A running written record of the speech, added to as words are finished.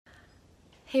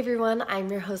Hey everyone,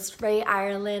 I'm your host Ray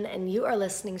Ireland, and you are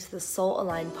listening to the Soul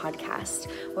Aligned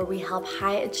podcast, where we help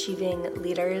high achieving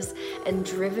leaders and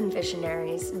driven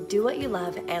visionaries do what you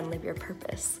love and live your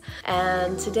purpose.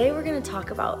 And today we're going to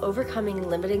talk about overcoming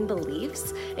limiting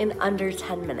beliefs in under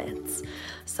 10 minutes.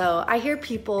 So I hear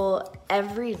people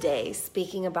every day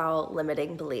speaking about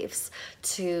limiting beliefs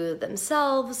to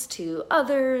themselves, to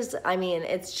others. I mean,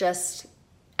 it's just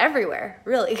everywhere,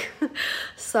 really.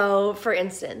 So for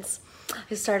instance,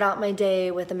 I start out my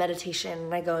day with a meditation,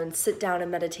 and I go and sit down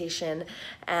in meditation,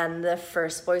 and the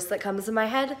first voice that comes in my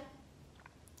head,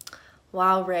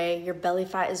 wow, Ray, your belly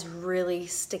fat is really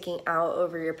sticking out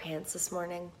over your pants this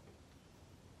morning.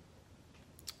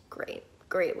 Great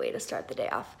way to start the day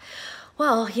off.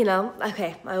 Well,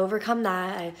 okay, I overcome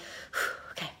that. I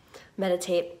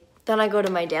meditate. Then I go to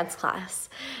my dance class,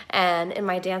 and in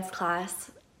my dance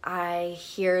class, I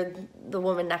hear the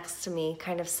woman next to me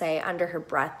kind of say under her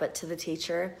breath, but to the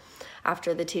teacher,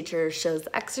 after the teacher shows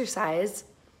the exercise,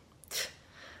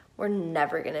 we're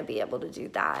never going to be able to do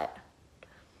that.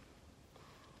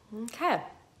 Okay.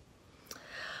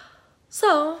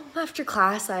 So after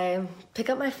class, I pick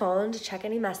up my phone to check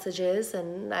any messages,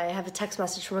 and I have a text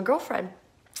message from a girlfriend.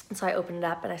 And so I open it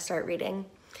up and I start reading,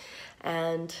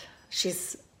 and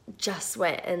she's just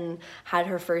went and had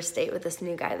her first date with this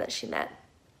new guy that she met.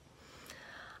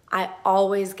 I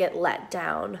always get let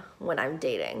down when I'm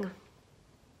dating.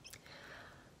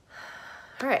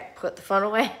 All right, put the phone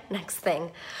away. Next thing,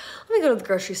 let me go to the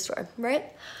grocery store,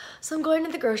 right? So I'm going to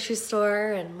the grocery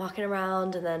store and walking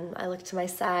around, and then I look to my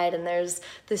side, and there's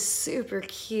this super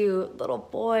cute little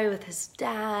boy with his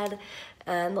dad,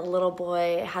 and the little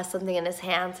boy has something in his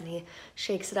hands, and he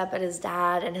shakes it up at his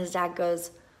dad, and his dad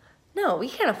goes, "No, we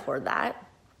can't afford that."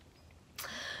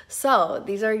 So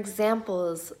these are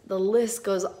examples. The list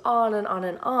goes on and on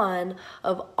and on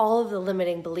of all of the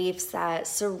limiting beliefs that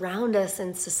surround us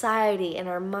in society, in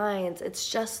our minds. It's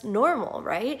just normal,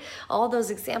 right? All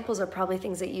those examples are probably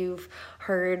things that you've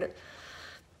heard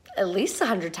at least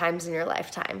 100 times in your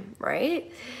lifetime,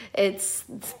 right? It's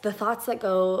the thoughts that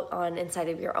go on inside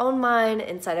of your own mind,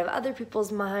 inside of other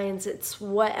people's minds. It's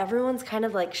what everyone's kind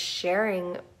of like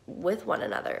sharing with one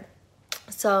another.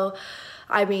 So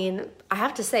I mean, I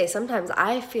have to say, sometimes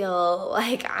I feel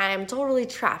like I'm totally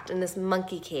trapped in this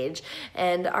monkey cage,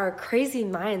 and our crazy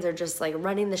minds are just like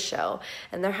running the show,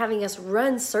 and they're having us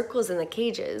run circles in the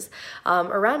cages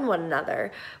around one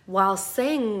another while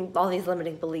saying all these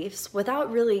limiting beliefs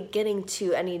without really getting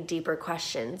to any deeper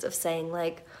questions of saying,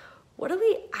 like, what are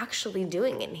we actually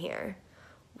doing in here?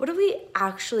 What are we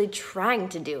actually trying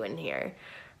to do in here,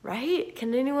 right?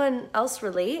 Can anyone else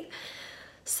relate?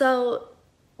 So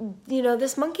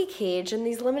this monkey cage and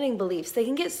these limiting beliefs, they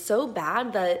can get so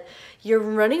bad that you're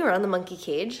running around the monkey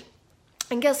cage,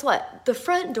 and guess what? The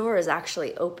front door is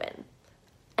actually open,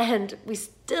 and we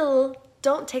still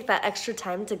don't take that extra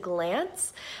time to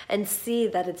glance and see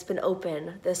that it's been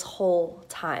open this whole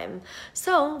time.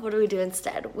 So what do we do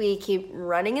instead? We keep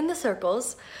running in the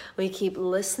circles. We keep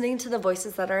listening to the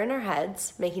voices that are in our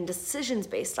heads, making decisions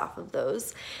based off of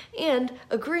those, and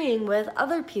agreeing with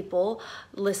other people,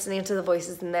 listening to the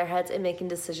voices in their heads and making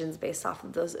decisions based off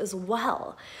of those as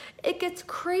well. It gets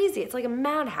crazy. It's like a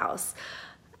madhouse.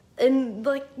 And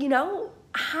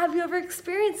have you ever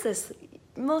experienced this?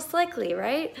 Most likely,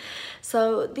 right?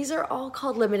 So these are all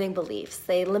called limiting beliefs.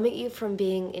 They limit you from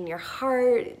being in your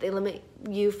heart. They limit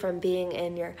you from being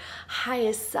in your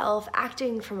highest self,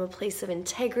 acting from a place of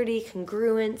integrity,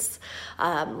 congruence,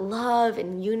 love,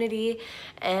 and unity.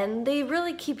 And they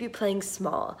really keep you playing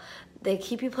small. They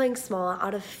keep you playing small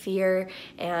out of fear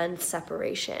and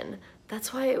separation.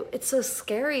 That's why it's so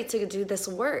scary to do this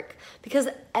work, because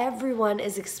everyone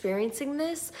is experiencing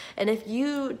this. And if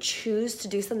you choose to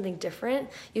do something different,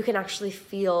 you can actually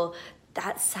feel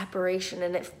that separation,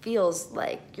 and it feels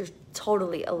like you're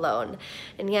totally alone.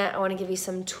 And yet I want to give you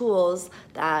some tools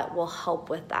that will help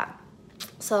with that.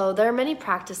 So there are many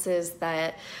practices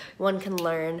that one can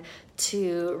learn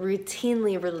to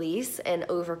routinely release and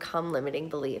overcome limiting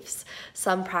beliefs.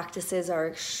 Some practices are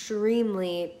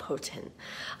extremely potent.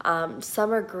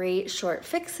 Some are great short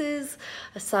fixes.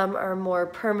 Some are more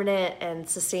permanent and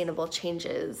sustainable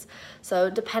changes.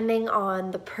 So depending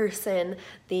on the person,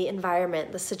 the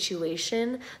environment, the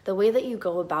situation, the way that you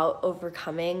go about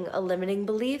overcoming a limiting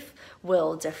belief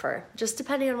will differ, just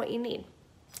depending on what you need.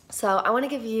 So I want to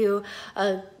give you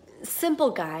a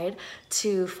simple guide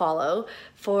to follow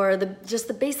for just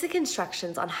the basic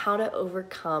instructions on how to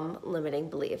overcome limiting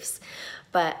beliefs.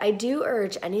 But I do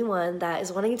urge anyone that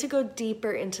is wanting to go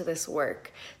deeper into this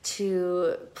work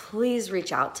to please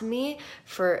reach out to me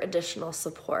for additional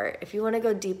support. If you want to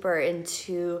go deeper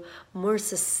into more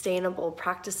sustainable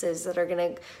practices that are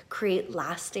going to create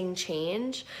lasting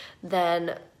change,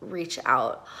 then reach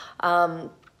out.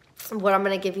 What I'm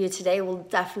going to give you today will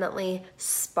definitely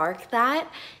spark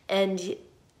that, and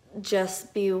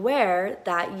just be aware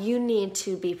that you need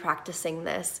to be practicing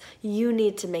this. You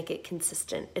need to make it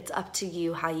consistent. It's up to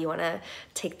you how you want to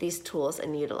take these tools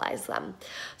and utilize them.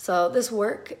 So this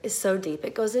work is so deep.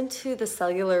 It goes into the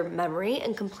cellular memory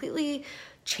and completely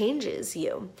changes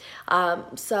you.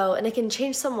 And it can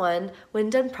change someone when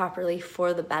done properly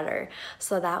for the better.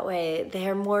 So that way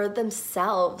they're more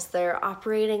themselves. They're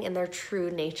operating in their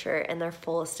true nature and their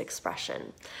fullest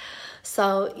expression.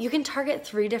 So you can target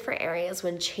 3 different areas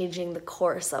when changing the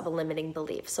course of a limiting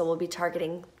belief. So we'll be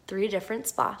targeting 3 different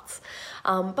spots.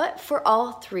 But for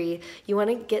all 3, you want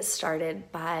to get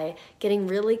started by getting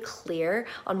really clear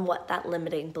on what that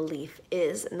limiting belief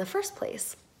is in the first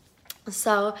place.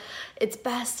 So it's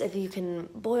best if you can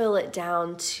boil it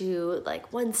down to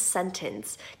like one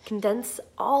sentence, condense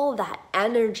all that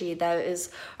energy that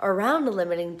is around a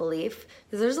limiting belief,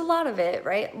 because there's a lot of it,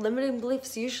 right? Limiting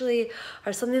beliefs usually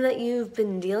are something that you've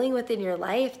been dealing with in your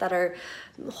life that are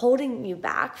holding you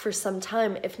back for some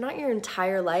time, if not your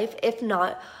entire life, if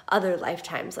not other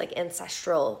lifetimes, like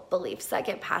ancestral beliefs that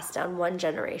get passed down one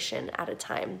generation at a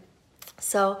time.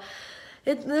 So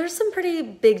there's some pretty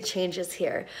big changes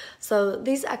here. So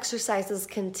these exercises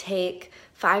can take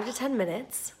 5 to 10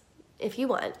 minutes if you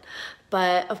want,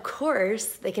 but of course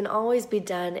they can always be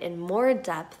done in more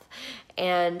depth,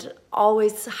 and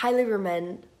always highly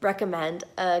recommend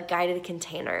a guided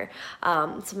container.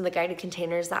 Some of the guided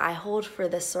containers that I hold for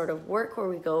this sort of work, where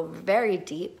we go very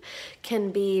deep,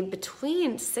 can be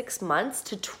between 6 months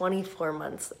to 24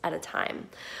 months at a time.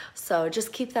 So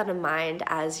just keep that in mind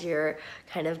as you're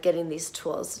kind of getting these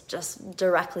tools just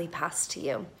directly passed to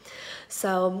you.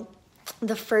 So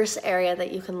the first area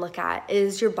that you can look at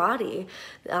is your body,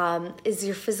 is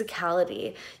your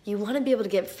physicality. You want to be able to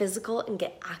get physical and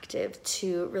get active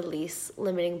to release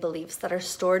limiting beliefs that are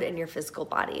stored in your physical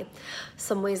body.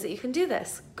 Some ways that you can do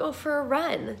this: go for a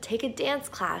run, take a dance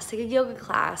class, take a yoga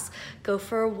class, go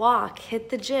for a walk, hit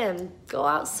the gym, go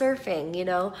out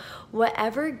surfing,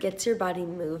 whatever gets your body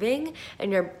moving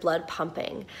and your blood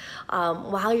pumping.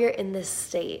 While you're in this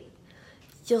state,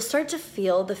 you'll start to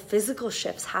feel the physical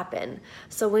shifts happen.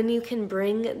 So when you can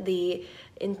bring the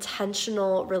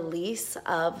intentional release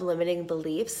of limiting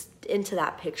beliefs into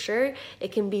that picture,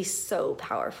 it can be so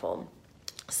powerful.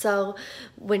 So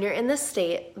when you're in this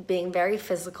state, being very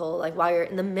physical, like while you're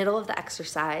in the middle of the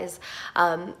exercise,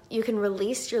 you can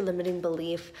release your limiting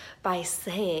belief by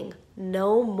saying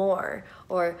no more,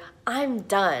 or I'm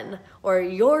done, or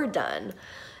you're done.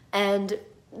 And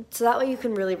so that way you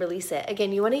can really release it.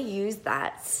 Again, you want to use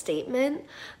that statement,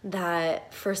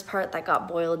 that first part that got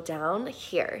boiled down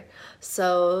here.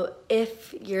 So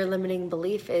if your limiting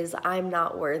belief is I'm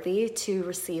not worthy to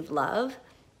receive love,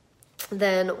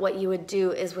 then what you would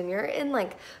do is, when you're in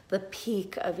like the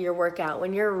peak of your workout,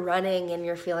 when you're running and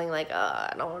you're feeling like, oh,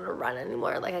 I don't want to run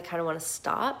anymore, like I kind of want to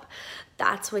stop,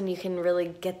 that's when you can really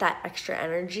get that extra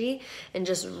energy and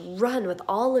just run with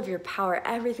all of your power,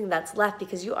 everything that's left,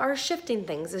 because you are shifting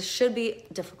things. This should be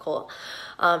difficult.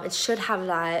 It should have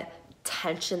that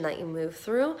tension that you move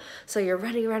through. So you're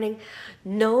running,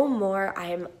 no more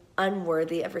I'm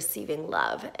unworthy of receiving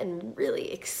love, and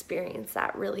really experience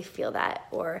that, really feel that.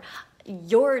 Or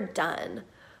you're done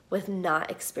with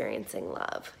not experiencing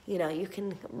love. You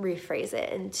can rephrase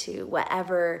it into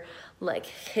whatever like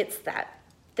hits that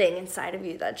thing inside of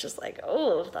you that's just like,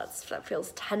 oh, that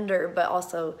feels tender, but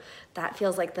also that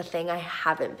feels like the thing I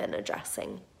haven't been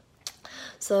addressing.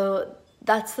 So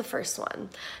that's the first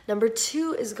one. Number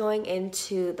 2 is going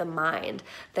into the mind.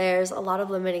 There's a lot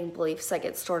of limiting beliefs that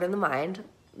get stored in the mind.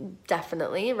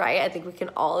 Definitely, right? I think we can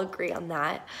all agree on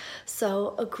that.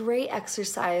 So a great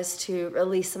exercise to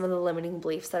release some of the limiting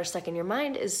beliefs that are stuck in your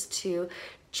mind is to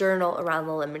journal around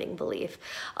the limiting belief.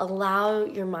 Allow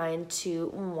your mind to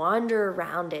wander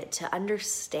around it, to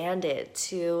understand it,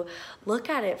 to look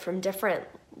at it from different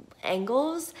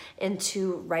angles, and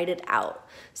to write it out.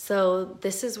 So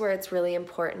this is where it's really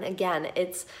important. Again,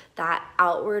 it's that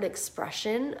outward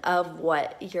expression of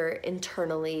what you're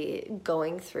internally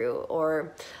going through,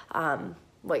 or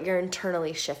what you're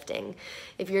internally shifting.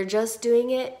 If you're just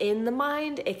doing it in the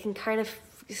mind, it can kind of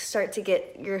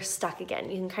you're stuck again.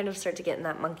 You can kind of start to get in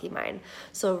that monkey mind.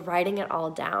 So writing it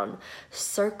all down,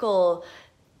 circle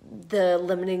the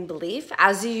limiting belief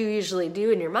as you usually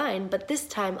do in your mind, but this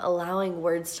time allowing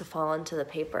words to fall onto the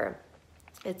paper.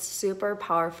 It's super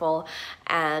powerful,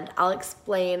 and I'll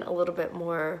explain a little bit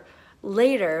more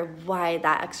later why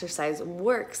that exercise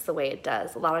works the way it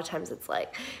does. A lot of times it's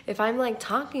like, if I'm like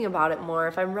talking about it more,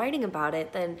 if I'm writing about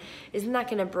it, then isn't that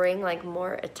going to bring like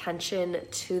more attention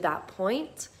to that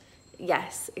point?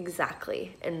 Yes,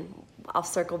 exactly. And I'll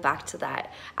circle back to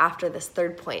that after this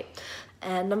third point.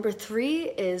 And number 3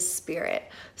 is spirit.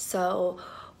 So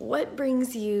what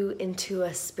brings you into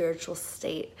a spiritual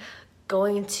state?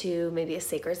 Going to maybe a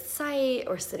sacred site,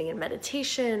 or sitting in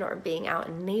meditation, or being out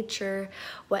in nature,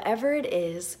 whatever it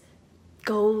is,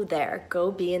 go there, go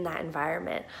be in that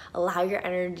environment. Allow your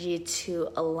energy to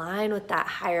align with that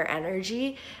higher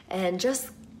energy and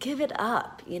just give it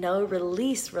up,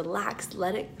 release, relax,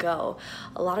 let it go.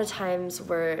 A lot of times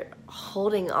we're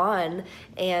holding on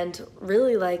and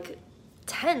really like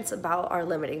tense about our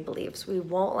limiting beliefs. We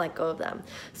won't let go of them.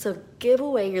 So give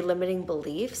away your limiting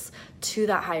beliefs to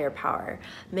that higher power.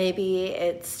 Maybe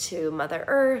it's to Mother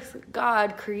Earth,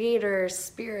 God, Creator,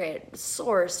 Spirit,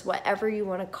 Source, whatever you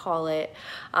want to call it.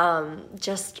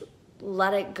 Just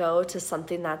let it go to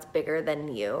something that's bigger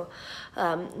than you.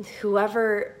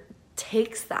 Whoever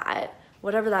takes that,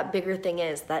 whatever that bigger thing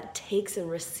is, that takes and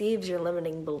receives your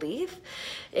limiting belief,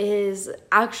 is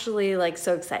actually like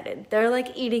so excited. They're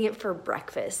like eating it for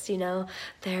breakfast,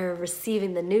 they're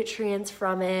receiving the nutrients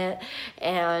from it,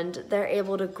 and they're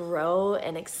able to grow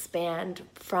and expand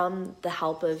from the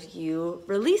help of you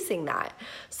releasing that.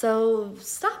 So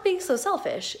stop being so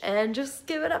selfish and just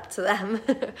give it up to them.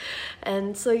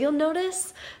 And so you'll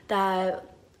notice that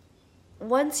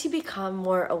once you become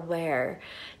more aware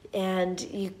and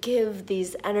you give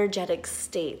these energetic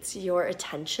states your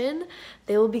attention,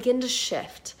 they will begin to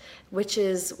shift, which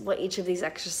is what each of these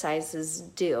exercises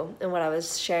do, and what I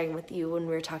was sharing with you when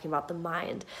we were talking about the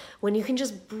mind. When you can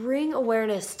just bring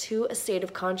awareness to a state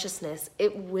of consciousness,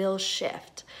 it will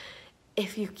shift.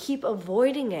 If you keep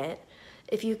avoiding it,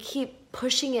 if you keep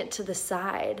pushing it to the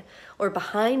side or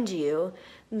behind you,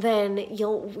 then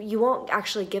you won't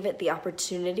actually give it the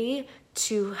opportunity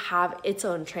to have its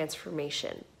own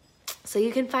transformation. So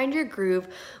you can find your groove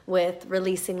with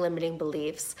releasing limiting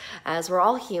beliefs, as we're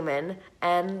all human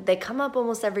and they come up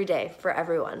almost every day for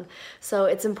everyone. So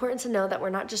it's important to know that we're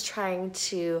not just trying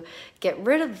to get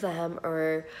rid of them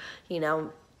or,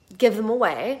 give them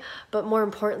away, but more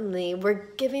importantly, we're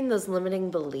giving those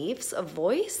limiting beliefs a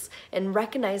voice and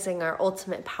recognizing our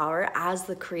ultimate power as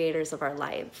the creators of our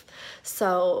life.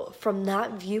 So from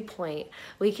that viewpoint,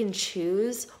 we can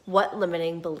choose what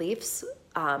limiting beliefs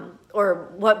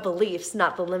or what beliefs,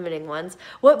 not the limiting ones,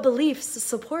 what beliefs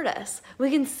support us.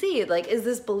 We can see, like, is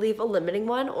this belief a limiting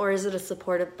one or is it a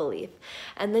supportive belief?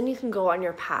 And then you can go on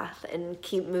your path and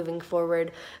keep moving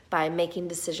forward by making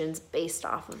decisions based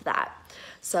off of that.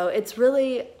 So it's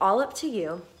really all up to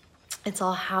you. It's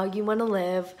all how you want to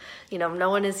live. No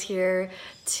one is here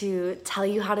to tell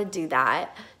you how to do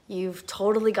that. You've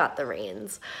totally got the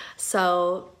reins.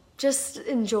 So just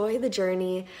enjoy the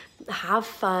journey, have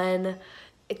fun,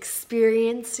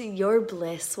 experience your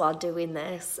bliss while doing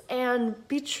this, and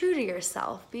be true to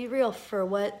yourself. Be real for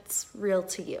what's real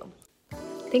to you.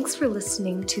 Thanks for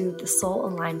listening to the Soul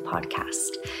Aligned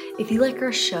podcast. If you like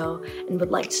our show and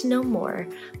would like to know more,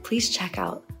 please check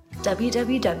out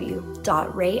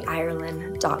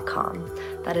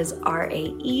www.raeirelan.com. That is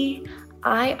RAEIRELAN,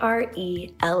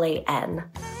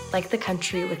 like the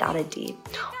country without a D.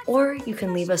 Or you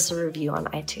can leave us a review on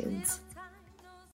iTunes.